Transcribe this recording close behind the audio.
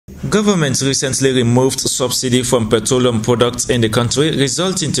Government recently removed subsidy from petroleum products in the country,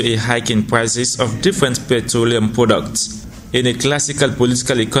 resulting to a hike in prices of different petroleum products. In a classical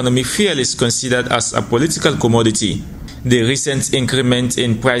political economy, fuel is considered as a political commodity. The recent increment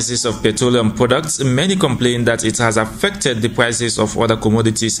in prices of petroleum products, many complain that it has affected the prices of other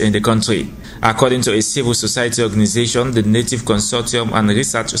commodities in the country. According to a civil society organization, the Native Consortium and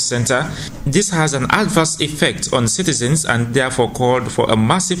Research Center, this has an adverse effect on citizens and therefore called for a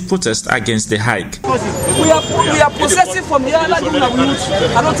massive protest against the hike. We are processing from here. I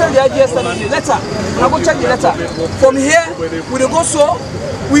don't tell the IGS that the letter. I go check the letter. From here, we go so.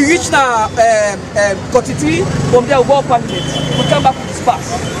 We reach now 43, from there we go Parliament. We come back to this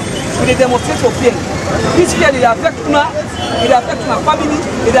pass. We demonstrate for fear. This fear will affect una, it affect my family,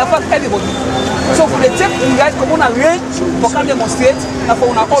 it affect everybody. So for the take you guys come on a range for can demonstrate and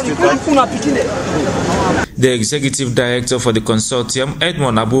for una all including una picking it. The executive director for the consortium,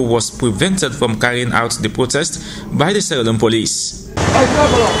 Edmond Abu, was prevented from carrying out the protest by the Sierra Leone Police.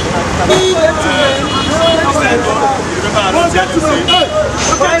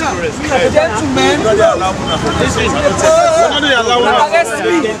 Arrest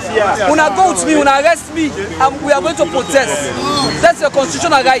me. Una go with me, una arrest me, and we are going to protest. That's a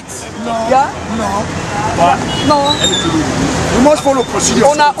constitutional right. Yeah? No. We must follow procedure.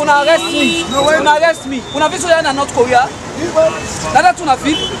 Una arrest me. Una arrest me. Una visit in North Korea. That's una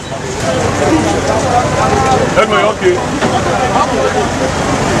feel. Okay.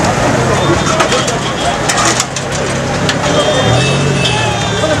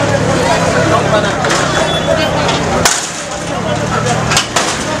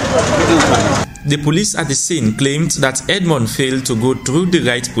 The police at the scene claimed that Edmond failed to go through the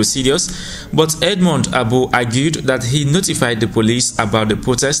right procedures, but Edmond Abu argued that he notified the police about the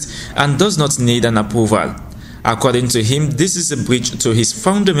protest and does not need an approval. According to him, this is a breach to his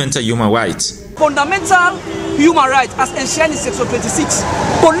fundamental human rights. Fundamental human right as enshrined in Section 26.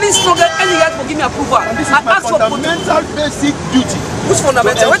 Police don't get any right for giving approval. And this is fundamental basic duty. Who's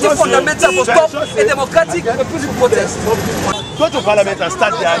fundamental? What is fundamental for stop a democratic peaceful protest? Go to Parliament and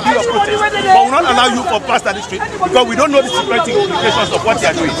start the idea of protest. But we will not allow you to pass that street because we don't know the security implications of what you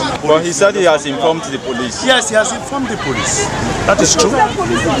are doing. But he said he has informed the police. Yes, he has informed the police. That is true.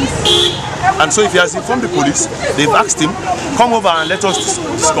 And so if he has informed the police, they've asked him, come over and let us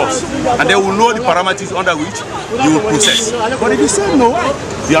discuss. And they will know the parameters under which you will process. But if he said no,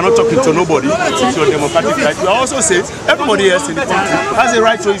 we are not talking to nobody. It's your democratic right. We are also saying everybody else in the country has a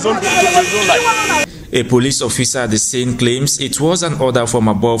right to his own life. A police officer at the scene claims it was an order from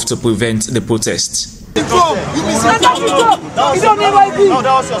above to prevent the protest. You don't need YB.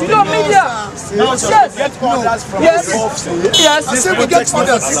 You don't media. Yes. Yes. I said we get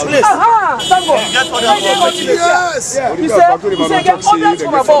orders. Aha. Yes. You say get orders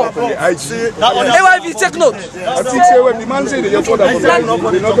from above. YB, take note.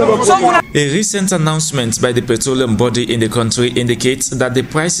 A recent announcement by the petroleum body in the country indicates that the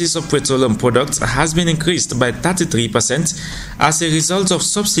prices of petroleum products has been increased by 33% as a result of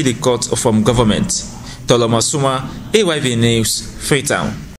subsidy cuts from government. Tolomasuma, AYV News, Freetown.